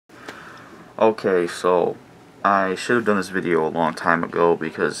Okay, so I should have done this video a long time ago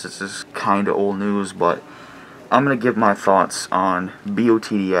because this is kind of old news, but I'm going to give my thoughts on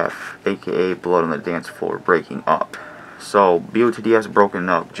Botdf, aka Blood on the Dance Floor, breaking up. So, Botdf's broken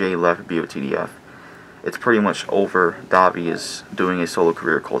up, Jay left Botdf. It's pretty much over. Davi is doing a solo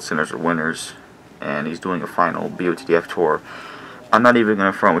career called Sinners Are Winners, and he's doing a final Botdf tour. I'm not even going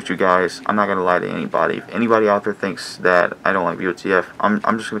to front with you guys. I'm not going to lie to anybody. If anybody out there thinks that I don't like Botdf, I'm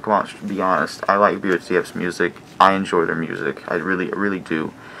just going to come out and be honest. I like Botdf's music. I enjoy their music. I really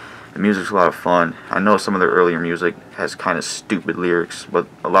do. The music's a lot of fun. I know some of their earlier music has kind of stupid lyrics, but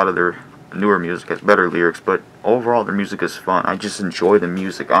a lot of their newer music has better lyrics, but overall their music is fun. I just enjoy the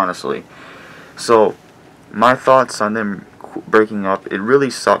music, honestly. So, my thoughts on them breaking up, it really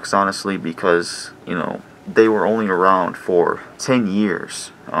sucks, honestly, because, you know, they were only around for 10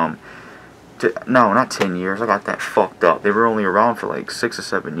 years. No, not 10 years. I got that fucked up. They were only around for like 6 or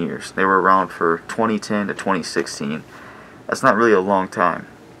 7 years. They were around for 2010 to 2016. That's not really a long time.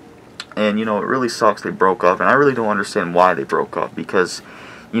 And, you know, it really sucks they broke up. And I really don't understand why they broke up. Because,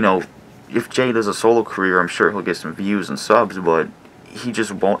 you know, if Jay does a solo career, I'm sure he'll get some views and subs. But he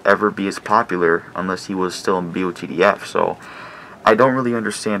just won't ever be as popular unless he was still in Botdf. So I don't really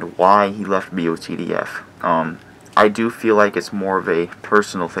understand why he left Botdf. I do feel like it's more of a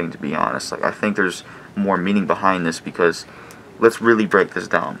personal thing, to be honest. Like, I think there's more meaning behind this, because let's really break this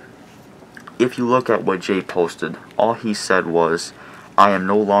down. If you look at what Jay posted, all he said was, "I am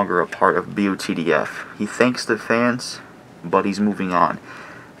no longer a part of Botdf." He thanks the fans, but he's moving on.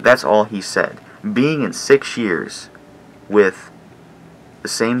 That's all he said. Being in 6 years with the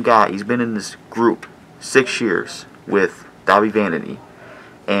same guy, he's been in this group 6 years with Davi Vanity,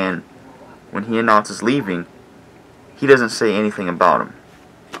 and when he announces leaving, he doesn't say anything about him.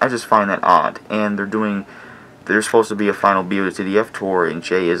 I just find that odd. And there's supposed to be a final Botdf tour and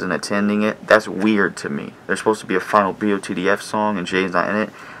Jay isn't attending it. That's weird to me. There's supposed to be a final Botdf song and Jay's not in it.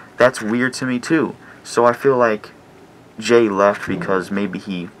 That's weird to me too. So I feel like Jay left because maybe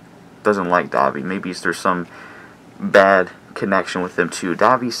he doesn't like Davi. Maybe there's some bad connection with them too.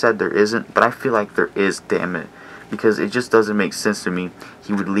 Davi said there isn't, but I feel like there is, damn it. Because it just doesn't make sense to me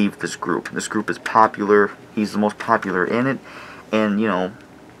he would leave this group. This group is popular. He's the most popular in it. And, you know,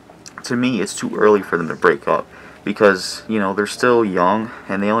 to me, it's too early for them to break up. Because, you know, they're still young.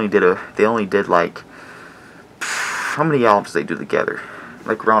 And they only did like, how many albums did they do together?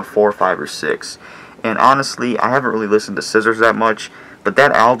 Like around 4 or 5 or 6. And honestly, I haven't really listened to Scissors that much. But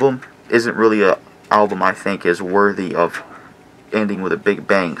that album isn't really a album I think is worthy of ending with a big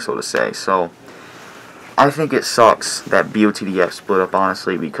bang, so to say. So I think it sucks that Botdf split up,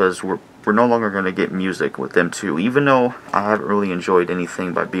 honestly, because we're no longer going to get music with them too. Even though I haven't really enjoyed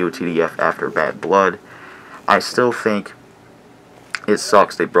anything by Botdf after Bad Blood, I still think it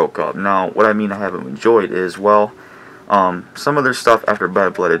sucks they broke up. Now, what I mean I haven't enjoyed is, well, some of their stuff after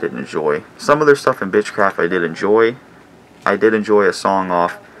Bad Blood I didn't enjoy. Some of their stuff in Bitchcraft I did enjoy. I did enjoy a song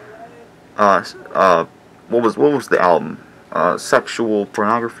off, what was the album? Sexual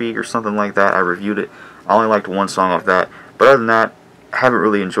Pornography or something like that. I reviewed it. I only liked one song off that, but other than that, I haven't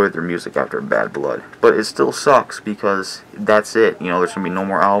really enjoyed their music after Bad Blood. But it still sucks because that's it. You know, there's going to be no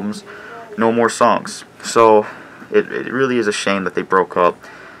more albums, no more songs. So it really is a shame that they broke up.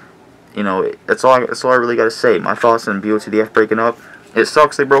 You know, that's all I really got to say. My thoughts on Botdf breaking up. It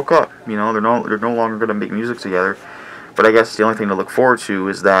sucks they broke up. You know, they're no longer going to make music together. But I guess the only thing to look forward to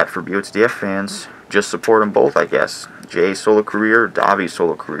is that for Botdf fans, just support them both, I guess. Jay's solo career, Davi's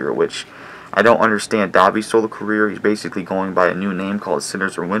solo career, which I don't understand Davi's solo career. He's basically going by a new name called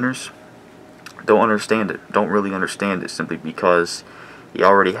Sinners Are Winners. Don't understand it. Don't really understand it, simply because he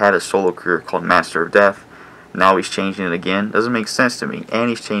already had a solo career called Master of Death. Now he's changing it again. Doesn't make sense to me. And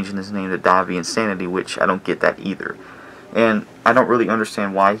he's changing his name to Davi Insanity, which I don't get that either. And I don't really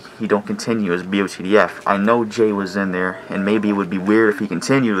understand why he don't continue as Botdf. I know Jay was in there, and maybe it would be weird if he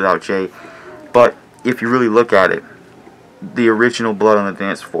continued without Jay. But if you really look at it, the original Blood on the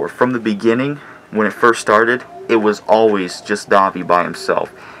Dance Floor, from the beginning, when it first started, it was always just Davi by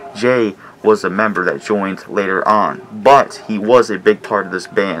himself. Jay was a member that joined later on, but he was a big part of this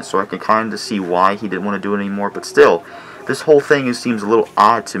band, so I can kind of see why he didn't want to do it anymore. But still, this whole thing seems a little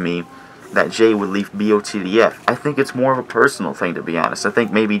odd to me, that Jay would leave Botdf. I think it's more of a personal thing, to be honest. I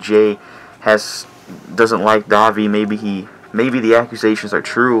think maybe Jay doesn't like Davi. Maybe the accusations are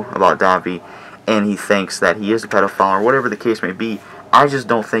true about Davi, and he thinks that he is a pedophile, or whatever the case may be. I just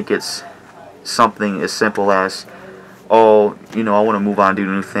don't think it's something as simple as, oh, you know, I want to move on, do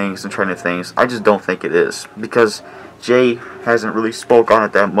new things, and try new things. I just don't think it is, because Jay hasn't really spoke on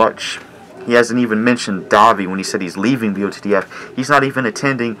it that much. He hasn't even mentioned Davi when he said he's leaving Botdf. He's not even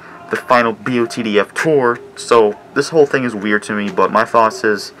attending the final Botdf tour. So this whole thing is weird to me, but my thoughts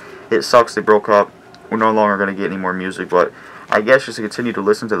is it sucks they broke up. We're no longer going to get any more music, but I guess just to continue to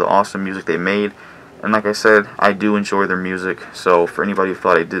listen to the awesome music they made. And like I said, I do enjoy their music. So for anybody who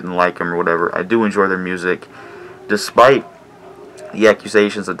thought I didn't like them or whatever, I do enjoy their music. Despite the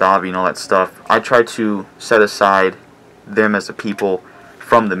accusations of Davi and all that stuff, I try to set aside them as a people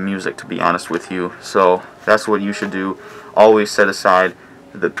from the music, to be honest with you. So that's what you should do. Always set aside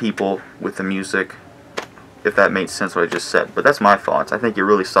the people with the music, if that made sense what I just said. But that's my thoughts. I think it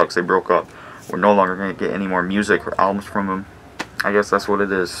really sucks they broke up. We're no longer going to get any more music or albums from them. I guess that's what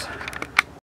it is.